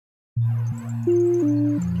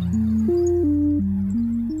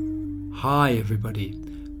Hi everybody,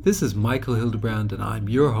 this is Michael Hildebrand and I'm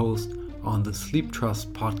your host on the Sleep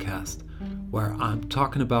Trust podcast, where I'm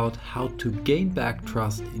talking about how to gain back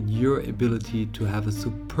trust in your ability to have a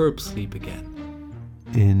superb sleep again.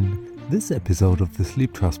 In this episode of the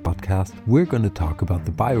Sleep Trust podcast, we're going to talk about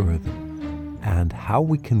the biorhythm and how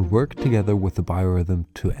we can work together with the biorhythm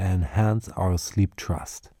to enhance our sleep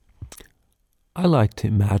trust. I like to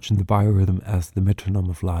imagine the biorhythm as the metronome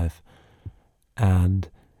of life, and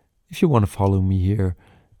if you want to follow me here,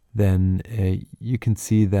 then you can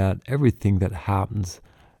see that everything that happens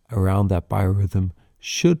around that biorhythm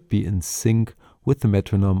should be in sync with the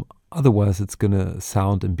metronome, otherwise it's going to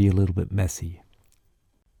sound and be a little bit messy.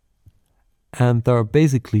 And there are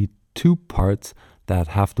basically two parts that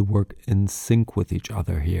have to work in sync with each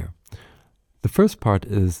other here. The first part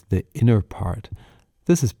is the inner part.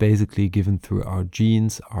 This is basically given through our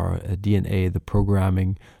genes, our DNA, the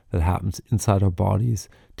programming that happens inside our bodies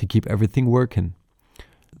to keep everything working.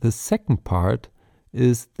 The second part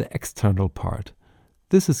is the external part.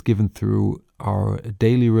 This is given through our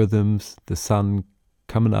daily rhythms, the sun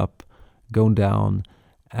coming up, going down,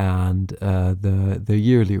 and the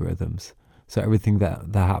yearly rhythms. So everything that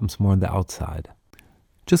happens more on the outside.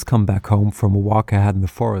 Just come back home from a walk I had in the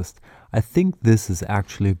forest. I think this is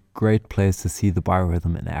actually a great place to see the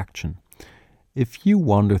biorhythm in action. If you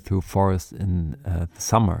wander through a forest in the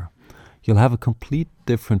summer, you'll have a complete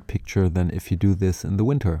different picture than if you do this in the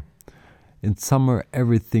winter. In summer,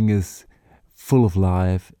 everything is full of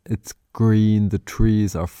life. It's green, the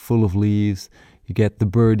trees are full of leaves. You get the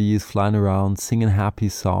birdies flying around, singing happy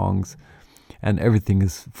songs, and everything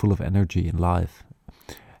is full of energy and life.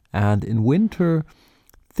 And in winter,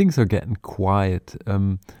 things are getting quiet.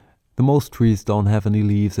 The most trees don't have any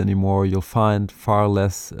leaves anymore. You'll find far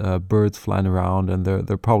less birds flying around, and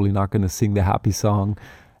they're probably not going to sing the happy song.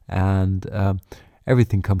 And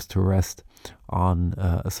everything comes to rest on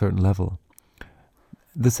a certain level.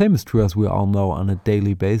 The same is true, as we all know, on a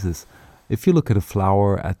daily basis. If you look at a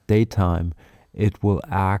flower at daytime, it will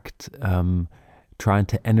act trying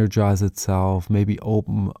to energize itself, maybe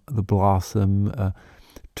open the blossom,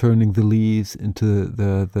 turning the leaves into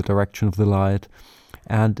the direction of the light.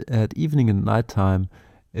 And at evening and nighttime,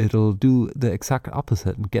 it'll do the exact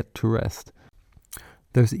opposite and get to rest.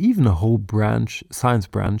 There's even a whole science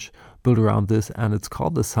branch built around this, and it's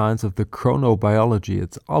called the science of the chronobiology.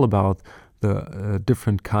 It's all about the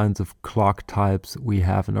different kinds of clock types we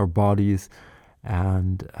have in our bodies,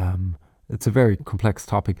 and it's a very complex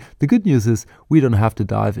topic. The good news is we don't have to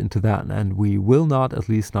dive into that, and we will not, at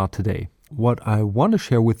least not today. What I want to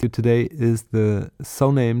share with you today is the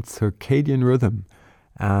so-named circadian rhythm.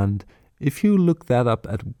 And if you look that up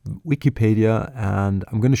at Wikipedia, and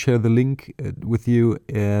I'm going to share the link with you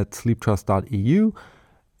at sleeptrust.eu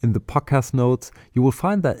in the podcast notes, you will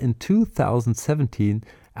find that in 2017,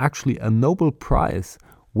 actually a Nobel Prize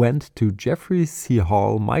went to Jeffrey C.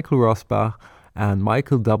 Hall, Michael Rosbach, and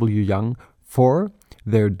Michael W. Young for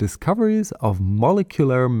their discoveries of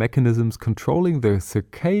molecular mechanisms controlling the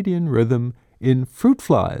circadian rhythm in fruit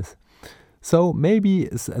flies. So maybe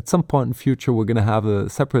at some point in the future we're going to have a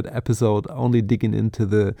separate episode only digging into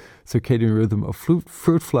the circadian rhythm of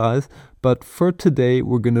fruit flies, but for today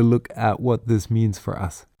we're going to look at what this means for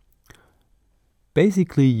us.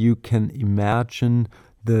 Basically, you can imagine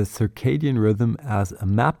the circadian rhythm as a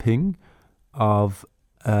mapping of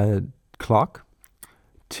a clock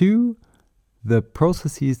to the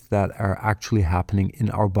processes that are actually happening in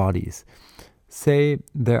our bodies. Say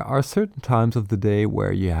there are certain times of the day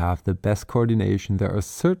where you have the best coordination. There are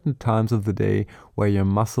certain times of the day where your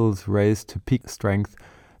muscles raise to peak strength.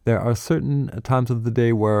 There are certain times of the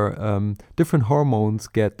day where different hormones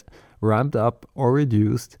get ramped up or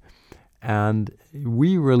reduced. And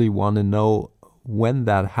we really want to know when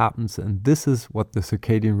that happens. And this is what the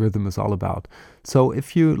circadian rhythm is all about. So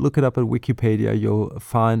if you look it up at Wikipedia, you'll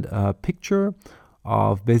find a picture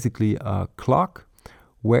of basically a clock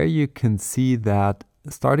where you can see that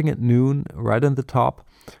starting at noon, right on the top,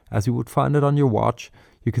 as you would find it on your watch,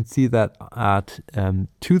 you can see that at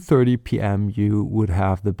 2:30 p.m. you would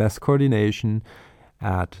have the best coordination,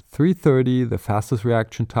 at 3:30 the fastest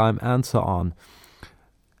reaction time, and so on.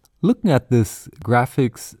 Looking at this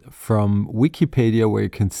graphics from Wikipedia, where you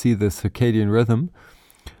can see the circadian rhythm,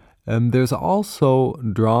 there's also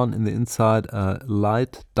drawn in the inside a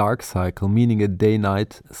light-dark cycle, meaning a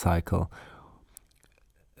day-night cycle,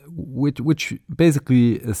 which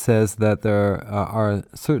basically says that there are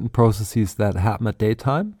certain processes that happen at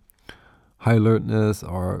daytime, high alertness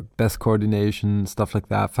or best coordination, stuff like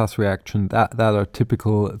that, fast reaction, that are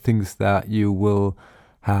typical things that you will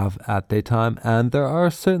have at daytime, and there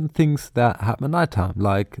are certain things that happen at nighttime,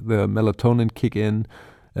 like the melatonin kick in,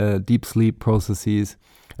 deep sleep processes,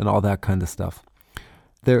 and all that kind of stuff.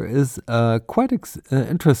 There is a quite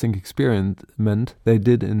interesting experiment they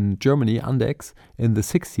did in Germany, Andex, in the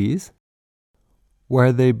 60s,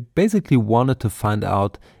 where they basically wanted to find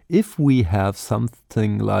out if we have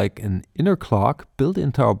something like an inner clock built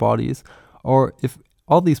into our bodies, or if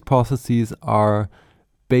all these processes are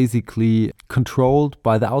basically controlled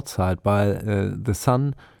by the outside, by the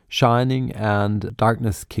sun shining and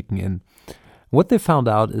darkness kicking in. What they found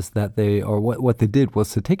out is that what they did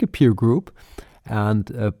was to take a peer group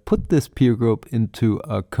and put this peer group into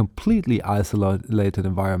a completely isolated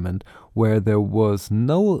environment where there was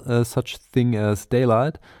no such thing as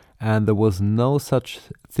daylight, and there was no such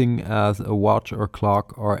thing as a watch or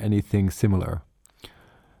clock or anything similar.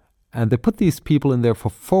 And they put these people in there for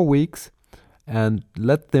 4 weeks and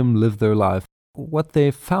let them live their life. What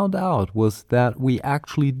they found out was that we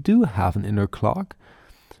actually do have an inner clock,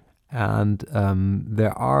 and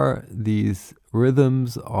there are these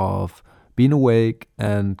rhythms of being awake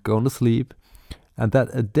and going to sleep, and that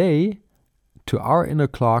a day to our inner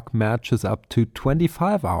clock matches up to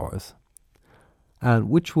 25 hours. And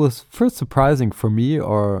which was first surprising for me,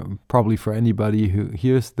 or probably for anybody who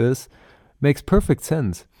hears this, makes perfect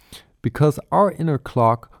sense, because our inner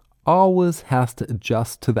clock always has to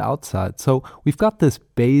adjust to the outside. So we've got this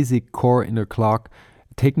basic core inner clock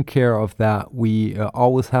taking care of that. We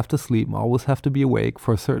always have to sleep, always have to be awake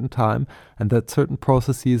for a certain time, and that certain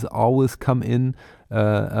processes always come in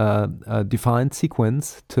a defined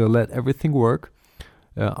sequence to let everything work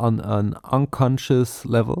on an unconscious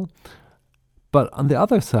level. But on the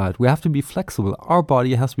other side, we have to be flexible. Our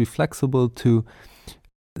body has to be flexible to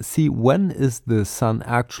see when is the sun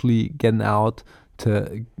actually getting out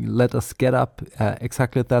to let us get up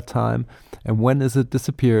exactly at that time, and when is it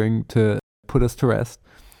disappearing to put us to rest.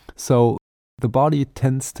 So the body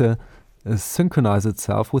tends to synchronize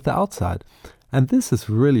itself with the outside. And this is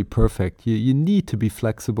really perfect. You need to be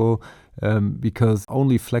flexible because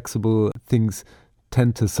only flexible things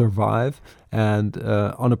tend to survive. And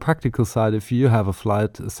on a practical side, if you have a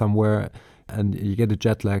flight somewhere and you get a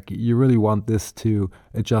jet lag, you really want this to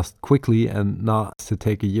adjust quickly and not to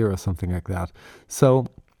take a year or something like that. So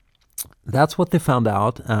that's what they found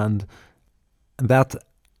out, and that's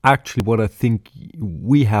actually what I think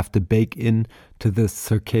we have to bake in to this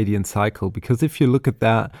circadian cycle, because if you look at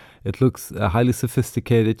that, it looks highly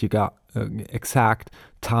sophisticated. You got exact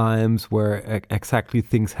times where exactly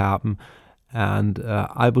things happen, and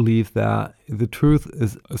I believe that the truth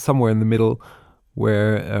is somewhere in the middle,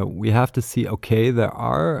 where we have to see, okay, there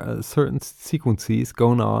are certain sequences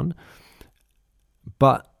going on,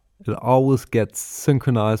 but it always gets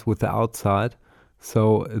synchronized with the outside.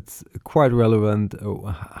 So it's quite relevant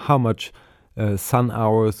how much sun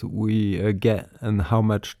hours we get and how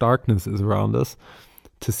much darkness is around us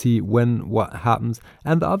to see when what happens.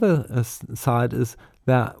 And the other side is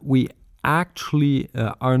that we actually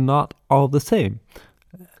are not all the same.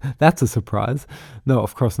 That's a surprise. No,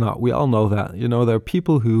 of course not. We all know that. You know, there are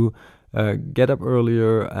people who get up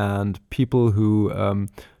earlier and people who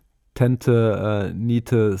tend to need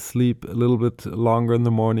to sleep a little bit longer in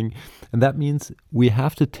the morning. And that means we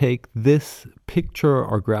have to take this picture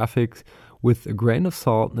or graphics with a grain of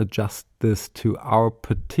salt and adjust this to our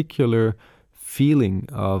particular feeling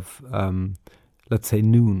of, let's say,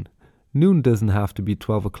 noon. Noon doesn't have to be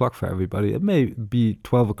 12 o'clock for everybody. It may be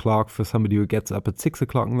 12 o'clock for somebody who gets up at 6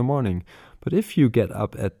 o'clock in the morning. But if you get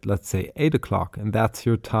up at, let's say, 8 o'clock, and that's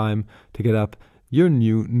your time to get up, your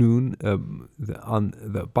noon on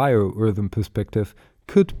the biorhythm perspective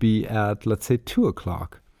could be at, let's say, 2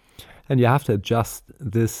 o'clock. And you have to adjust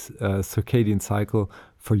this circadian cycle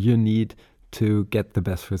for your need to get the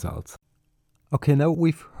best results. Okay, now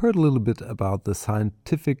we've heard a little bit about the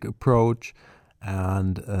scientific approach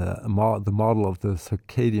and the model of the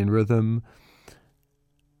circadian rhythm.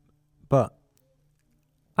 But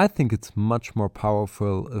I think it's much more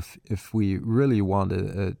powerful if we really want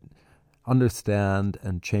to understand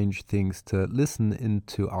and change things, to listen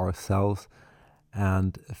into ourselves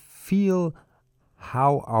and feel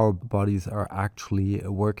how our bodies are actually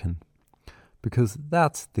working, because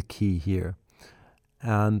that's the key here.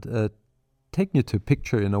 And taking you to a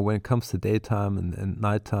picture, when it comes to daytime and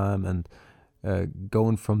nighttime, and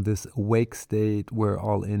going from this awake state we're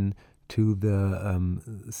all in to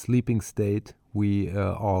the sleeping state we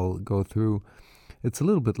all go through, it's a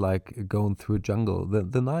little bit like going through a jungle.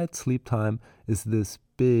 The night sleep time is this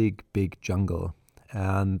big jungle,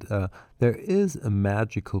 and there is a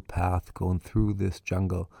magical path going through this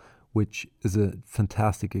jungle, which is a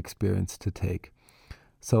fantastic experience to take.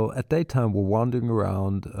 So at daytime, we're wandering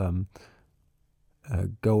around,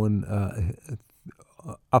 going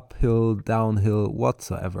uphill, downhill,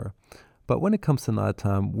 whatsoever. But when it comes to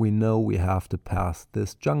nighttime, we know we have to pass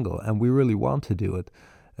this jungle, and we really want to do it,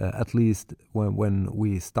 at least when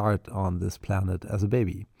we start on this planet as a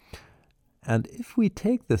baby. And if we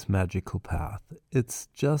take this magical path, it's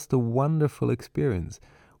just a wonderful experience.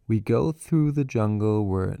 We go through the jungle,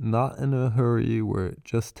 we're not in a hurry, we're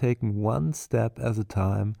just taking one step at a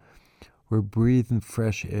time, we're breathing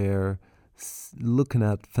fresh air, looking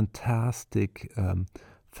at fantastic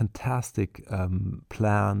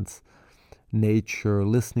plants, nature,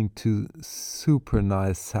 listening to super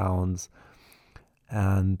nice sounds,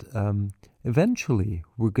 and eventually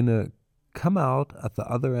we're gonna come out at the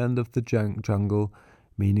other end of the jungle,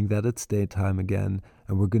 meaning that it's daytime again,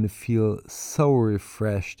 and we're gonna feel so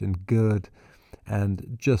refreshed and good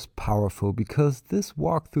and just powerful, because this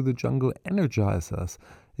walk through the jungle energized us.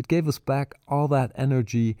 It gave us back all that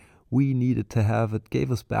energy we needed to have. It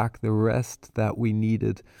gave us back the rest that we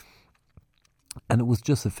needed. And it was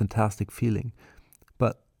just a fantastic feeling.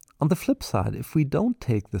 But on the flip side, if we don't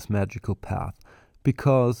take this magical path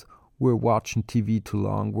because we're watching TV too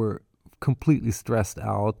long, we're completely stressed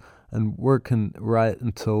out and working right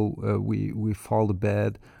until we fall to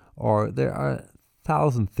bed, or there are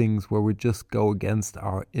 1,000 things where we just go against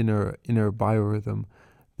our inner biorhythm,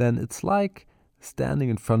 then it's like standing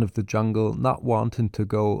in front of the jungle, not wanting to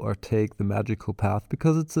go or take the magical path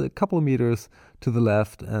because it's a couple of meters to the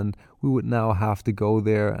left and we would now have to go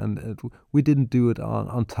there, and we didn't do it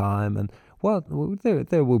on time, and well,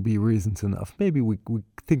 there will be reasons enough. Maybe we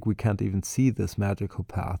think we can't even see this magical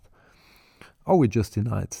path, or we just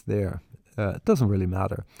deny it's there. It doesn't really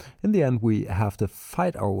matter. In the end, we have to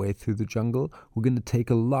fight our way through the jungle. We're going to take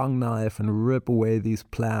a long knife and rip away these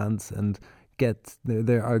plants and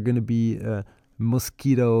there are going to be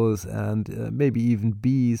mosquitoes and maybe even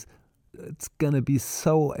bees. It's going to be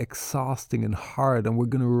so exhausting and hard, and we're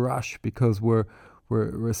going to rush because we're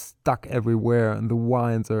stuck everywhere and the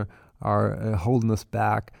vines are holding us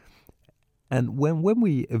back. And when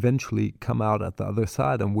we eventually come out at the other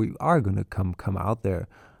side, and we are going to come out there,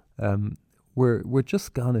 we're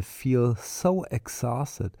just going to feel so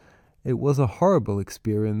exhausted. It was a horrible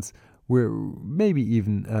experience. We're maybe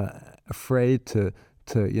even afraid to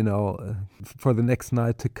for the next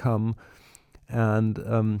night to come.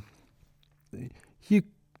 And you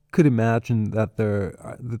could imagine that there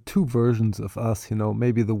are the two versions of us,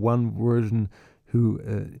 maybe the one version who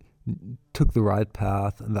took the right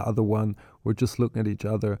path and the other one were just looking at each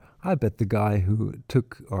other. I bet the guy who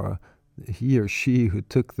took, or he or she who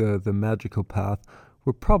took the magical path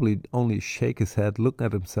would probably only shake his head, looking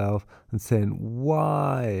at himself and saying,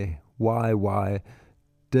 why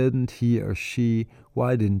didn't he or she,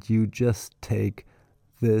 why didn't you just take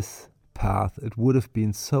this path? It would have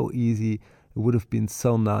been so easy, it would have been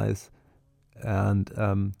so nice.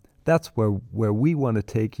 And that's where we want to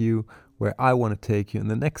take you, where I want to take you in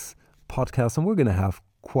the next podcast. And we're going to have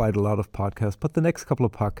quite a lot of podcasts, but the next couple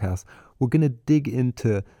of podcasts, we're going to dig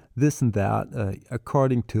into this and that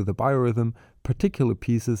according to the biorhythm, particular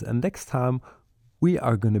pieces. And next time, we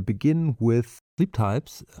are going to begin with sleep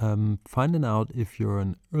types, finding out if you're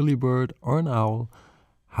an early bird or an owl,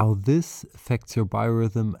 how this affects your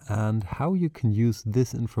biorhythm, and how you can use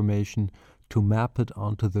this information to map it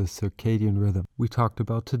onto the circadian rhythm we talked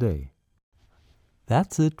about today.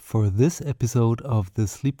 That's it for this episode of the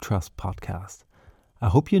Sleep Trust podcast. I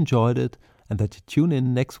hope you enjoyed it and that you tune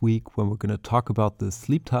in next week when we're going to talk about the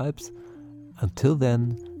sleep types. Until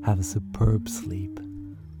then, have a superb sleep.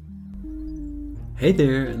 Hey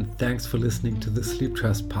there, and thanks for listening to the Sleep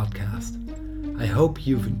Trust podcast. I hope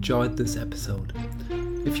you've enjoyed this episode.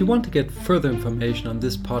 If you want to get further information on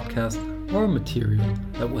this podcast or material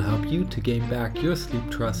that will help you to gain back your sleep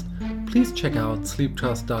trust, please check out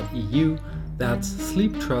sleeptrust.eu. That's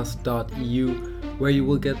sleeptrust.eu, where you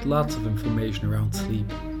will get lots of information around sleep.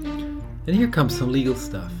 And here comes some legal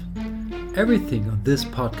stuff. Everything on this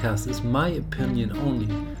podcast is my opinion only,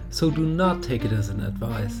 so do not take it as an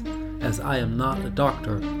advice, as I am not a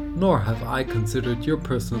doctor, nor have I considered your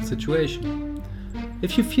personal situation.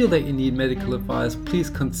 If you feel that you need medical advice, please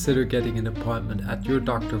consider getting an appointment at your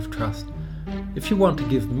doctor of trust. If you want to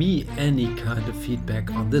give me any kind of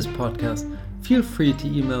feedback on this podcast, feel free to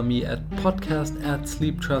email me at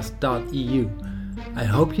podcast@sleeptrust.eu. I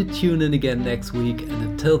hope you tune in again next week, and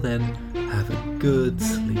until then, have a good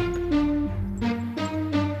sleep.